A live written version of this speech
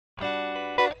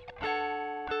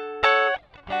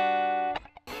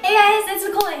Hey guys, it's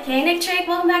Nicole aka Nictrick.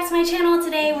 Welcome back to my channel.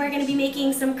 Today we're going to be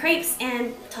making some crepes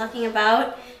and talking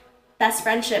about best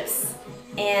friendships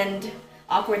and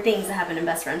awkward things that happen in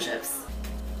best friendships.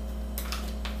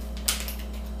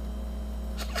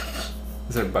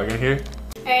 Is there a bug in here?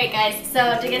 Alright guys,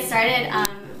 so to get started,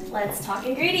 let's talk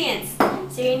ingredients.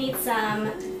 So you need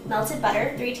some melted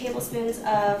butter, 3 tablespoons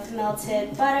of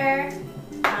melted butter,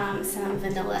 some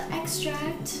vanilla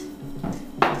extract,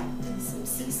 some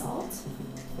sea salt,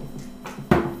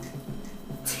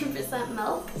 2%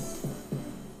 milk,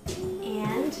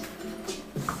 and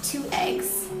 2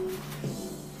 eggs.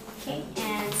 Okay,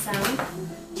 and some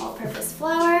all-purpose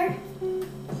flour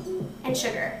and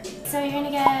sugar. So you're gonna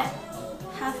get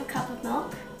half a cup of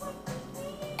milk,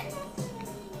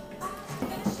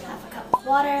 half a cup of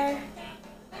water.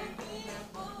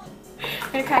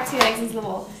 I'm gonna crack 2 eggs into the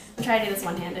bowl. I'm trying to do this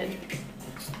one-handed.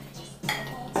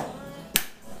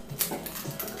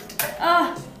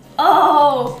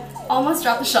 Oh! Almost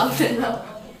dropped the shelf in though.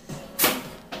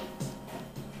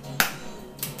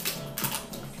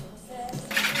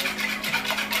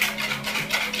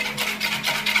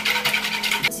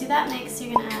 To that mix,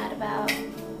 you're gonna add about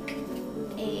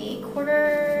a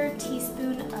 1/4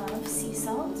 teaspoon of sea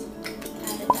salt,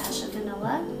 add a dash of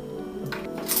vanilla,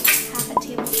 half a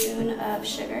tablespoon of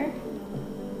sugar.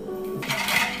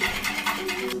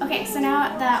 Okay, so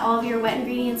now that all of your wet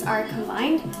ingredients are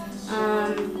combined,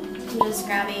 I'm just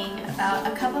grabbing about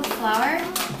a cup of flour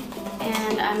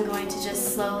and I'm going to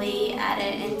just slowly add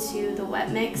it into the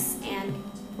wet mix and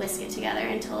whisk it together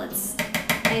until it's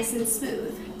nice and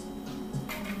smooth.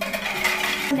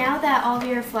 Now that all of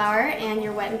your flour and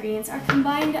your wet ingredients are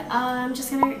combined, I'm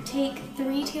just going to take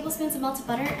 3 tablespoons of melted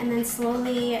butter and then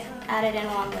slowly add it in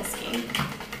while I'm whisking.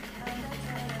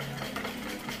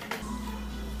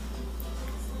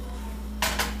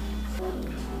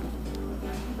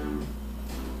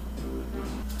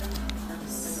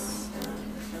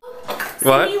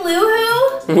 What? Cindy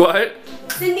Lou Who? What?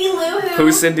 Cindy Lou Who?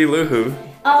 Who's Cindy Lou Who?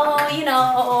 Oh, you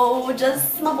know,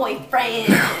 just my boyfriend.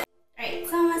 Alright,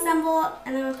 so I'm gonna assemble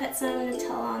and then I'm gonna put some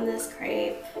Nutella on this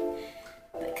crepe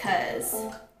because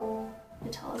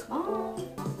Nutella's bomb.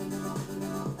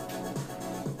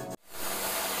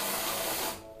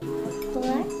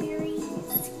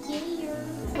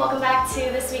 Welcome back to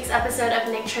this week's episode of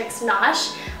Nictrick's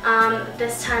Nosh.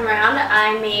 This time around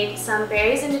I made some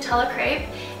berries and Nutella crepe,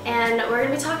 and we're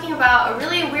going to be talking about a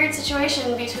really weird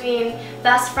situation between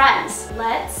best friends.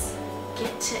 Let's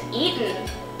get to eating.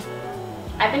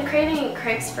 I've been craving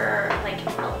crepes for like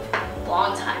a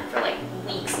long time, for like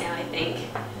weeks now I think,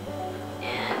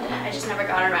 and I just never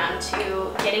got around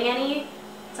to getting any,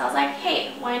 so I was like,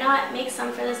 hey, why not make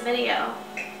some for this video?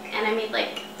 And I made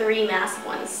like 3 massive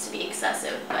ones to be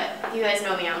excessive, but you guys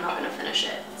know me, I'm not going to finish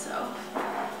it, so.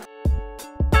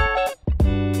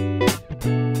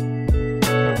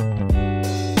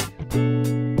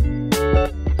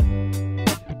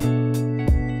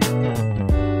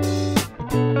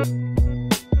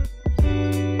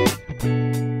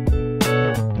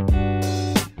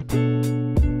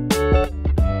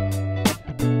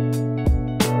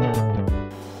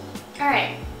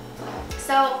 Alright,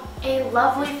 so a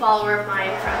lovely follower of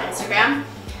mine from Instagram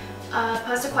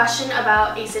posed a question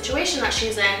about a situation that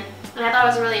she's in, and I thought it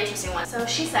was a really interesting one. So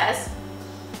she says,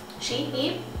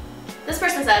 this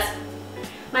person says,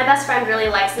 my best friend really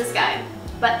likes this guy,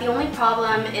 but the only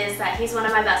problem is that he's one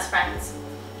of my best friends.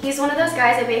 He's one of those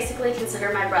guys I basically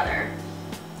consider my brother.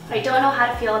 I don't know how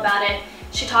to feel about it.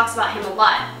 She talks about him a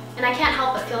lot, and I can't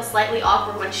help but feel slightly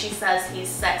awkward when she says he's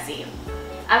sexy.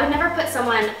 I would never put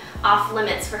someone off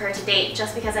limits for her to date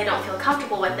just because I don't feel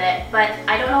comfortable with it, but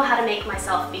I don't know how to make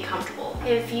myself be comfortable.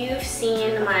 If you've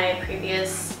seen my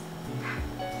previous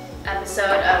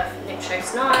episode of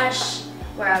Nictrick's Nosh,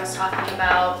 where I was talking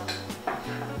about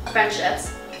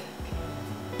friendships,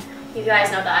 you guys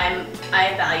know that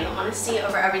I value honesty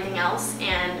over everything else,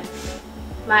 and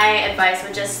my advice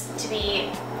would just to be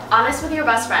honest with your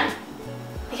best friend.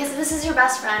 Because if this is your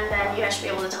best friend, then you guys should be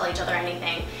able to tell each other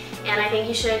anything. And I think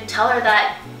you should tell her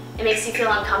that it makes you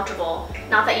feel uncomfortable.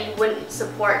 Not that you wouldn't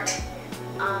support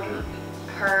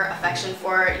her affection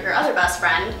for your other best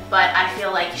friend, but I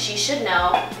feel like she should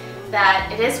know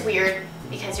that it is weird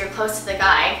because you're close to the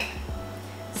guy.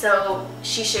 So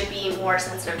she should be more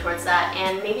sensitive towards that.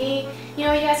 And maybe, you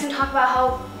know, you guys can talk about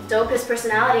how dope his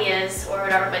personality is or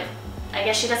whatever, but I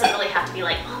guess she doesn't really have to be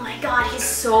like, oh my god, he's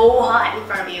so hot in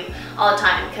front of you all the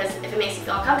time, because if it makes you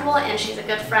feel uncomfortable and she's a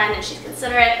good friend and she's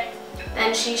considerate,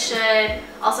 then she should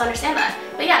also understand that.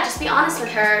 But yeah, just be honest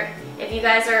with her. If you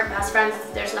guys are best friends,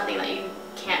 there's nothing that you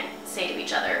can't say to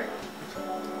each other.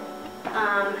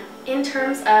 In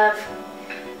terms of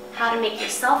how to make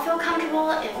yourself feel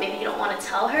comfortable if maybe you don't want to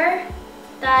tell her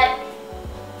that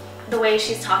the way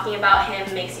she's talking about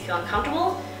him makes you feel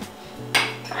uncomfortable.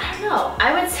 I don't know.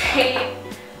 I would say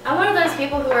I'm one of those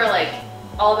people who are like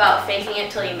all about faking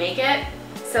it till you make it.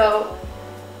 So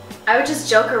I would just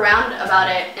joke around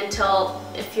about it until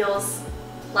it feels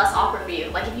less awkward for you.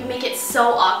 Like if you make it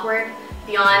so awkward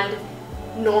beyond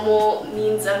normal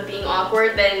means of being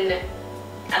awkward, then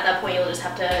at that point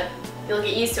you'll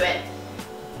get used to it.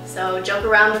 So joke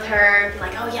around with her, be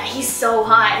like, oh yeah, he's so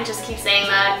hot, and just keep saying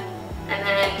that. And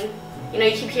then, you know,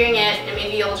 you keep hearing it and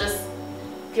maybe you'll just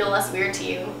feel less weird to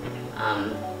you.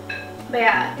 But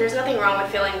yeah, there's nothing wrong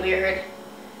with feeling weird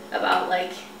about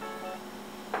like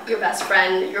your best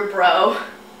friend, your bro,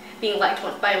 being liked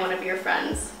by one of your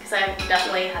friends. Because I've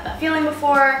definitely had that feeling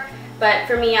before, but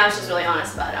for me, I was just really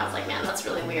honest about it. I was like, man, that's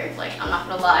really weird. Like, I'm not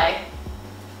gonna lie.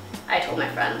 I told my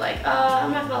friend, like, oh,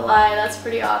 I'm not gonna lie, that's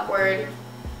pretty awkward.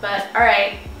 But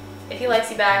alright, if he likes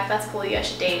you back, that's cool, you guys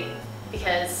should date.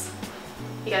 Because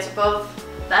you guys are both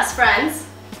best friends,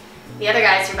 the other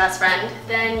guy's your best friend,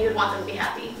 then you would want them to be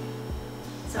happy.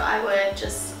 So I would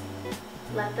just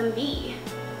let them be.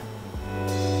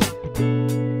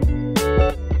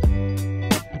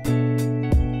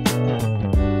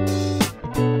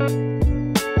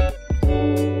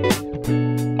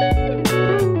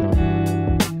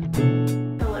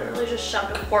 I literally just shoved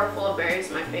a fork full of berries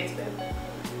in my face, babe.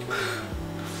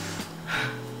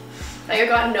 I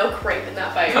got no crepe in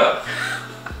that bite.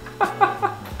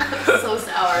 So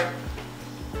sour.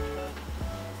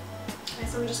 Okay,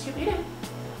 so I'm just keep eating.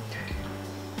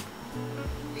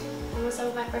 Almost done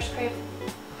with my first crepe.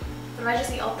 What if I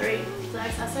just eat all three? Is that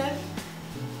excessive?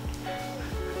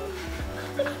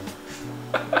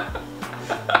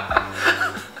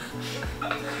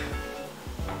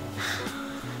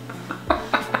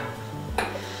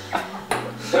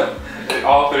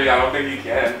 All three, I don't think you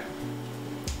can.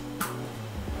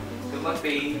 Good luck,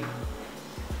 babe.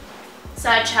 Is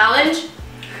that a challenge?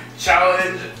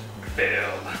 Challenge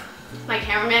failed. My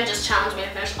cameraman just challenged me to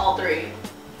finish all three.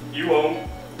 You won't.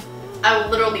 I will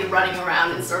literally be running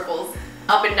around in circles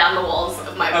up and down the walls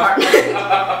of my apartment.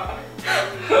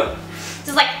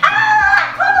 Just like,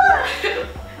 ah!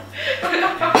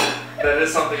 That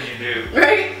is something you do.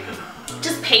 Right?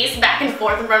 Just pace back and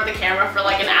forth in front of the camera for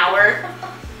like an hour.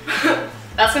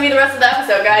 That's gonna be the rest of the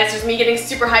episode, guys. Just me getting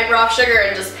super hyper off sugar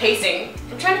and just pacing.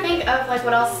 I'm trying to think of like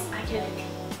what else I could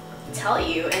tell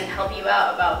you and help you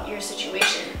out about your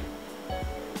situation.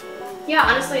 Yeah,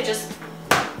 honestly, just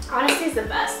honesty is the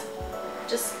best.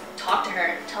 Just talk to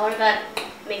her. Tell her that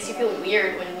it makes you feel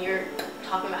weird when you're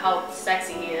talking about how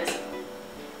sexy he is.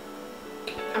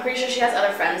 I'm pretty sure she has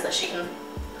other friends that she can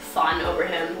fawn over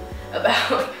him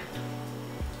about.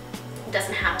 It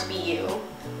doesn't have to be you.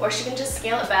 Or she can just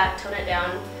scale it back, tone it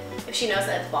down, if she knows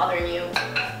that it's bothering you.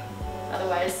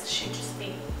 Otherwise, she'd just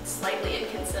be slightly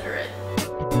inconsiderate.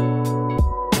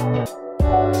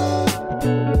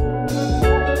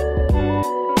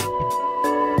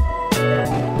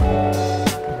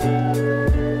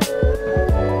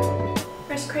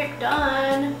 First crepe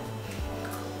done.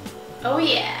 Oh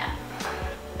yeah.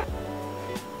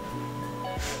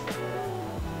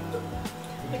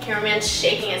 The cameraman's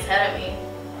shaking his head at me.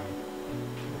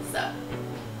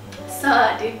 What's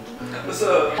up, dude? What's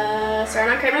up?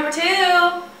 Starting on crepe number 2.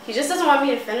 He just doesn't want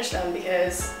me to finish them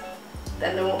because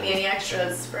then there won't be any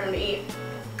extras for him to eat.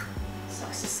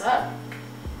 Sucks to suck.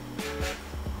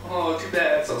 Oh, too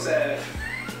bad. So sad.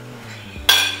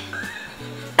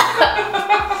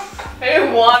 I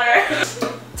need water.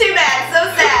 Too bad. So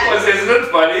sad. Isn't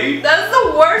it funny? That's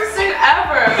the worst thing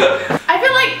ever. I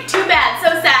feel like too bad,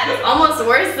 so sad is almost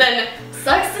worse than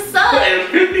sucks to suck.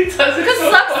 It really does. Because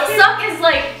so sucks funny. to suck is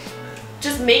like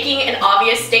just making an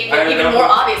obvious statement even more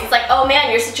obvious. It's like, oh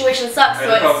man, your situation sucks,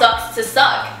 so it sucks to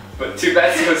suck. But too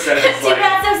bad, so sad is Too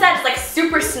bad, so sad is like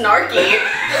super snarky.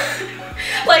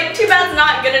 Like, too bad's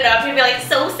not good enough. You'd be like,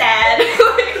 so sad.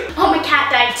 Like, oh, my cat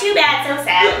died. Too bad, so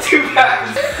sad. Too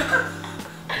bad.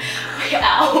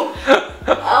 Ow.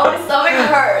 Oh, my stomach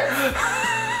hurts.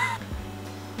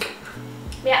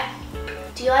 Yeah.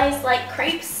 Do you guys like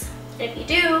crepes? If you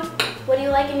do, what do you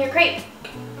like in your crepe?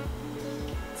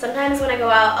 Sometimes when I go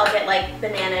out, I'll get like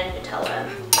banana and Nutella,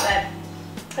 but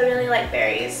I really like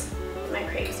berries in my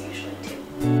crepes usually too.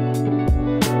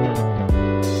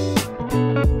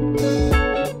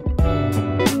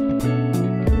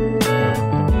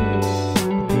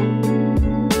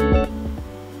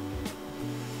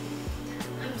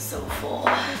 I'm so full. I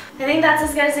think that's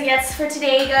as good as it gets for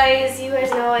today, guys. You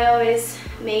guys know I always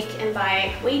make and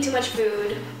buy way too much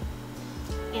food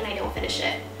and I don't finish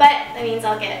it. But that means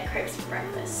I'll get crepes for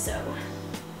breakfast, so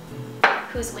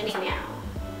who's winning now.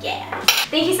 Yeah.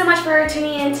 Thank you so much for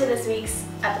tuning in to this week's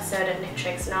episode of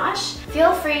Nictrick's Nosh.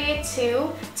 Feel free to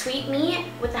tweet me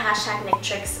with the hashtag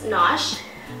Nictrick's Nosh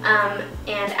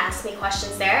and ask me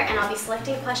questions there, and I'll be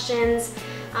selecting questions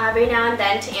every now and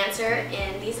then to answer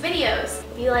in these videos.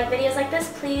 If you like videos like this,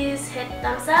 please hit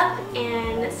thumbs up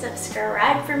and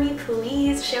subscribe for me,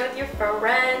 please. Share with your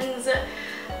friends.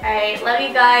 Alright, love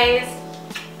you guys.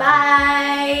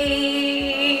 Bye!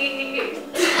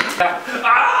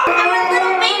 I'm a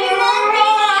little baby monkey!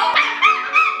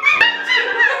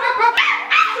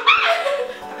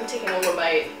 I'm taking one more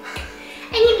bite.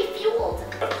 I need to be fueled.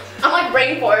 I'm like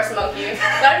rainforest monkey.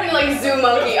 Not even like zoo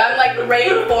monkey, I'm like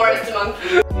rainforest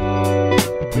monkey.